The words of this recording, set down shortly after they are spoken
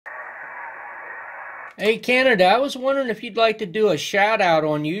Hey Canada, I was wondering if you'd like to do a shout out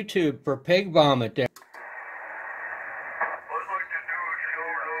on YouTube for pig vomit there. I'd like to do a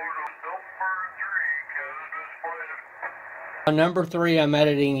shout out on number 3, Canada's finest. On number 3, I'm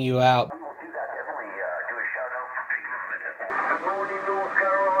editing you out. I'm gonna do that, definitely do a shout out for Pig Vomit. North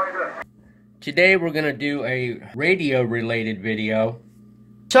Carolina. Today we're going to do a radio related video.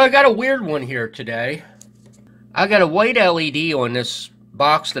 So I got a weird one here today. I got a white LED on this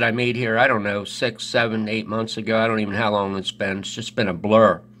box that I made here, I don't know, 6, 7, 8 months ago. I don't even know how long it's been. It's just been a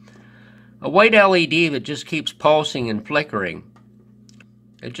blur. A white LED that just keeps pulsing and flickering.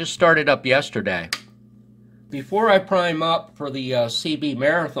 It just started up yesterday. Before I prime up for the CB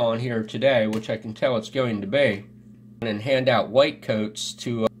Marathon here today, which I can tell it's going to be, and hand out white coats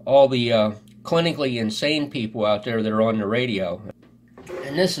to all the clinically insane people out there that are on the radio.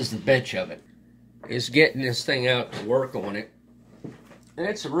 And this is the bitch of it, is getting this thing out to work on it. And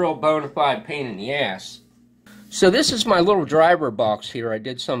it's a real bona fide pain in the ass. So this is my little driver box here I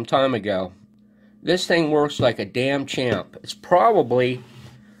did some time ago. This thing works like a damn champ. It's probably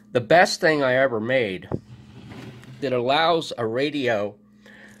the best thing I ever made that allows a radio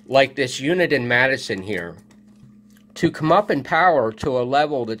like this unit in Madison here to come up in power to a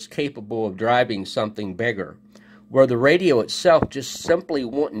level that's capable of driving something bigger, where the radio itself just simply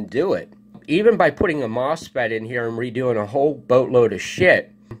wouldn't do it. Even by putting a MOSFET in here and redoing a whole boatload of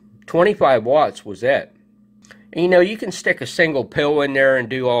shit, 25 watts was it. And you know, you can stick a single pill in there and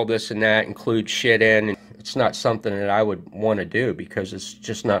do all this and that, include shit in. It's not something that I would want to do because it's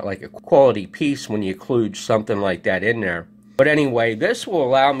just not like a quality piece when you include something like that in there. But anyway, this will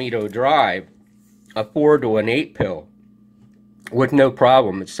allow me to drive a 4 to an 8 pill with no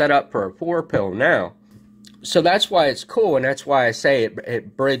problem. It's set up for a 4 pill now. So that's why it's cool, and that's why I say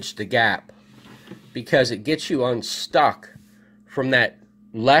it bridged the gap, because it gets you unstuck from that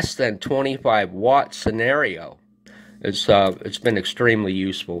less than 25 watt scenario. It's been extremely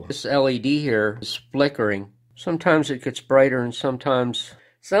useful. This LED here is flickering. Sometimes it gets brighter, and sometimes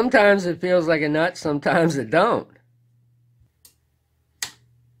it feels like a nut, sometimes it don't.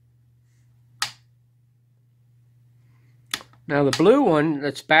 Now the blue one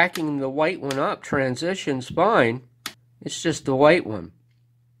that's backing the white one up transitions fine. It's just the white one.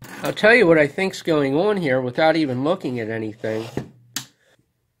 I'll tell you what I think's going on here without even looking at anything.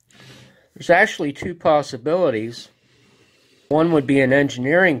 There's actually two possibilities. One would be an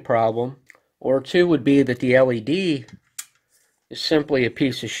engineering problem, or two would be that the LED is simply a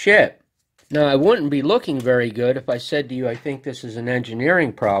piece of shit. Now I wouldn't be looking very good if I said to you I think this is an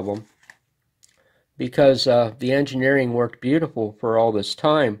engineering problem, because the engineering worked beautiful for all this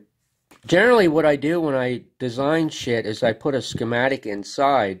time. Generally what I do when I design shit is I put a schematic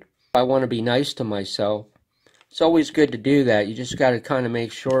inside. I want to be nice to myself. It's always good to do that. You just got to kind of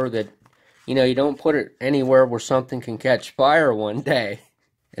make sure that, you know, you don't put it anywhere where something can catch fire one day.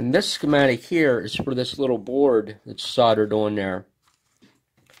 And this schematic here is for this little board that's soldered on there.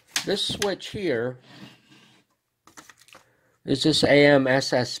 This switch here is this AM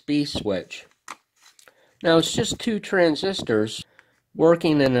SSB switch. Now it's just two transistors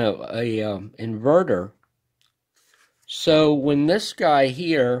working in a inverter. So when this guy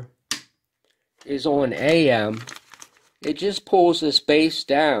here is on AM, it just pulls this base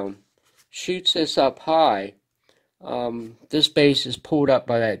down, shoots this up high. This base is pulled up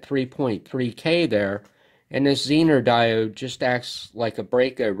by that 3.3K there, and this Zener diode just acts like a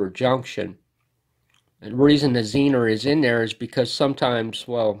breakover junction. And the reason the Zener is in there is because sometimes,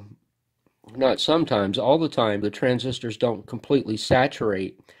 well, not sometimes, all the time, the transistors don't completely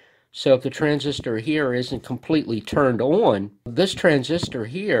saturate. So if the transistor here isn't completely turned on, this transistor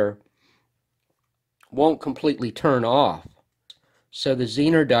here won't completely turn off. So the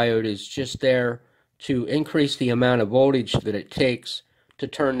Zener diode is just there to increase the amount of voltage that it takes to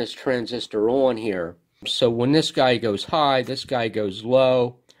turn this transistor on here. So when this guy goes high, this guy goes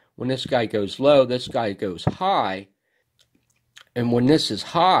low. When this guy goes low, this guy goes high. And when this is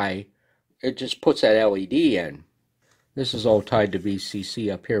high, it just puts that LED in. This is all tied to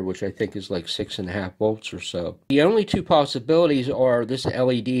VCC up here, which I think is like 6.5 volts or so. The only two possibilities are this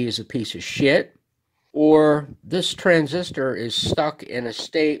LED is a piece of shit, or this transistor is stuck in a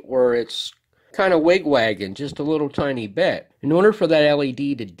state where it's kind of wigwagging just a little tiny bit. In order for that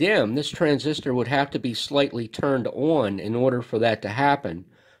LED to dim, this transistor would have to be slightly turned on in order for that to happen,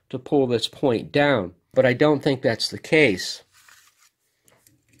 to pull this point down. But I don't think that's the case.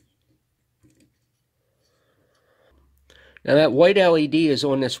 Now that white LED is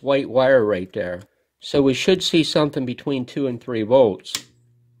on this white wire right there. So we should see something between 2 and 3 volts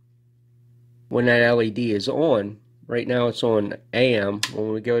when that LED is on. Right now it's on AM.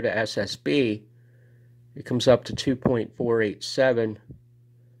 When we go to SSB, it comes up to 2.487,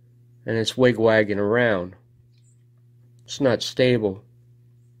 and it's wig-wagging around. It's not stable.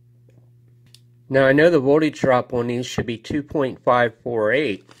 Now I know the voltage drop on these should be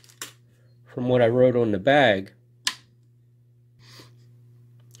 2.548 from what I wrote on the bag,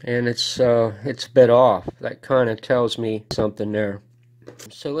 and it's a bit off. That kind of tells me something there.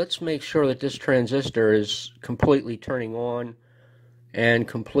 So let's make sure that this transistor is completely turning on and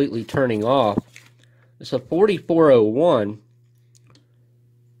completely turning off. It's a 4401,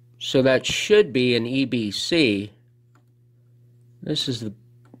 so that should be an EBC. This is the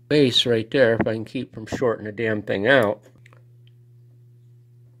base right there, if I can keep from shorting the damn thing out.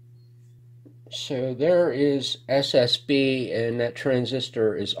 So there is SSB, and that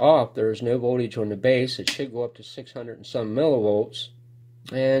transistor is off. There is no voltage on the base. It should go up to 600 and some millivolts,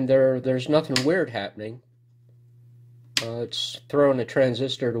 and there's nothing weird happening. It's throwing the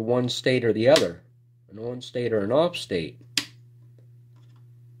transistor to one state or the other, an on state or an off state.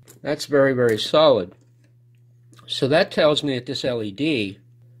 That's very, very solid. So that tells me that this LED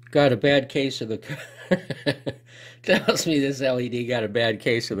got a bad case of the tells me this LED got a bad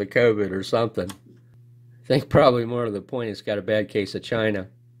case of the COVID or something. I think probably more to the point, it's got a bad case of China.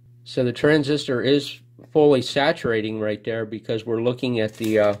 So the transistor is fully saturating right there, because we're looking at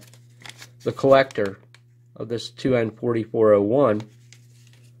the collector of this 2N4401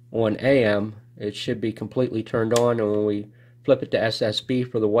 on AM. It should be completely turned on, and when we flip it to SSB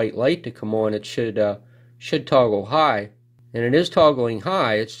for the white light to come on, it should toggle high. And it is toggling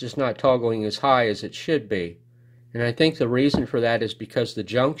high, it's just not toggling as high as it should be. And I think the reason for that is because the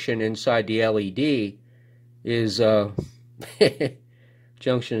junction inside the LED is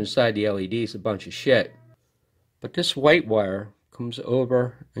junction inside the LED is a bunch of shit. But this white wire comes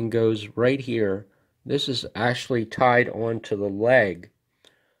over and goes right here. This is actually tied onto the leg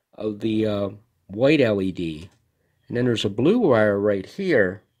of the white LED. And then there's a blue wire right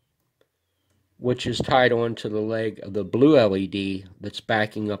here, which is tied onto the leg of the blue LED that's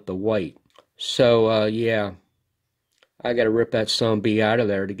backing up the white. So, yeah, I got to rip that son-of-a-b out of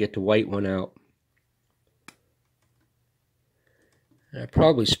there to get the white one out. And I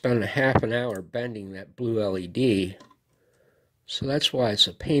probably spent a half an hour bending that blue LED, so that's why it's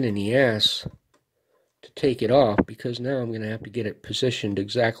a pain in the ass to take it off, because now I'm going to have to get it positioned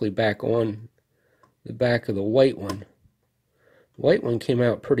exactly back on the back of the white one. The white one came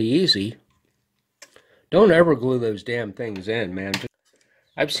out pretty easy. Don't ever glue those damn things in, man.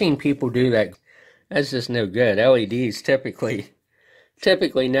 I've seen people do that. That's just no good. LEDs typically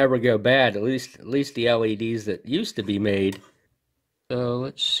never go bad. At least the LEDs that used to be made. So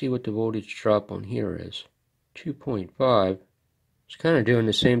let's see what the voltage drop on here is. 2.5. It's kind of doing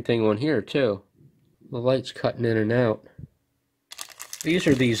the same thing on here too. The light's cutting in and out. These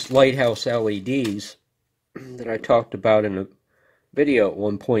are these lighthouse LEDs that I talked about in a video at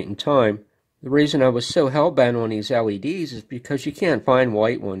one point in time. The reason I was so hell-bent on these LEDs is because you can't find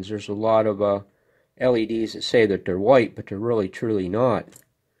white ones. There's a lot of LEDs that say that they're white, but they're really truly not.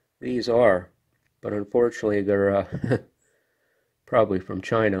 These are, but unfortunately they're probably from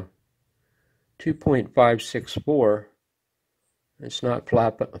China. 2.564. It's not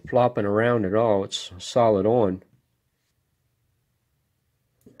flopping around at all. It's solid on.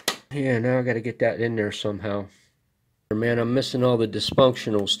 Yeah, now I got to get that in there somehow. Man, I'm missing all the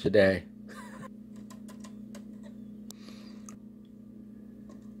dysfunctionals today.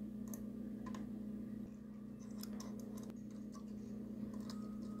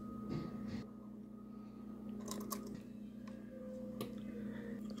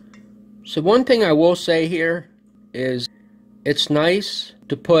 So one thing I will say here is it's nice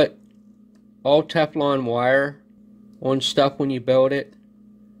to put all Teflon wire on stuff when you build it.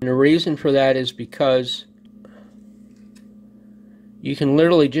 And the reason for that is because you can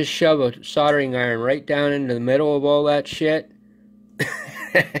literally just shove a soldering iron right down into the middle of all that shit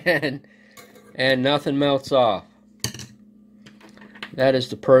and nothing melts off. That is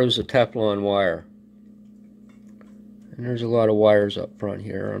the pros of Teflon wire. And there's a lot of wires up front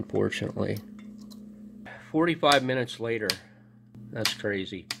here, unfortunately. 45 minutes later. That's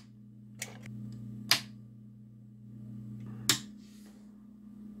crazy.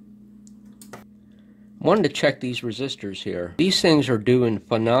 Wanted to check these resistors here. These things are doing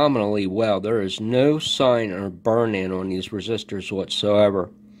phenomenally well. There is no sign or burn-in on these resistors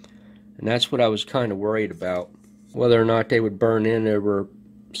whatsoever. And that's what I was kind of worried about. Whether or not they would burn in over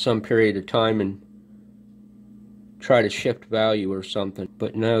some period of time and try to shift value or something.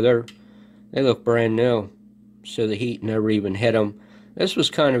 But no, they look brand new. So the heat never even hit them. This was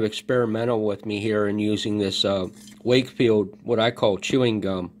kind of experimental with me here in using this Wakefield, what I call chewing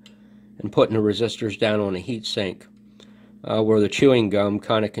gum. and putting the resistors down on a heat sink where the chewing gum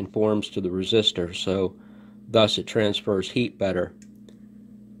kind of conforms to the resistor, so thus it transfers heat better.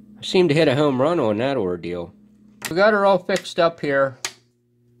 I seem to hit a home run on that ordeal. We got her all fixed up here.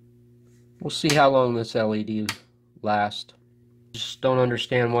 We'll see how long this LED lasts. Just don't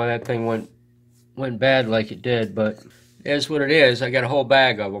understand why that thing went bad like it did, but it is what it is. I got a whole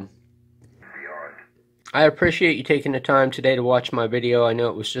bag of them. I appreciate you taking the time today to watch my video. I know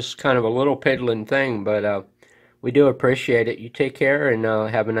it was just kind of a little piddling thing, but we do appreciate it. You take care and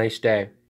have a nice day.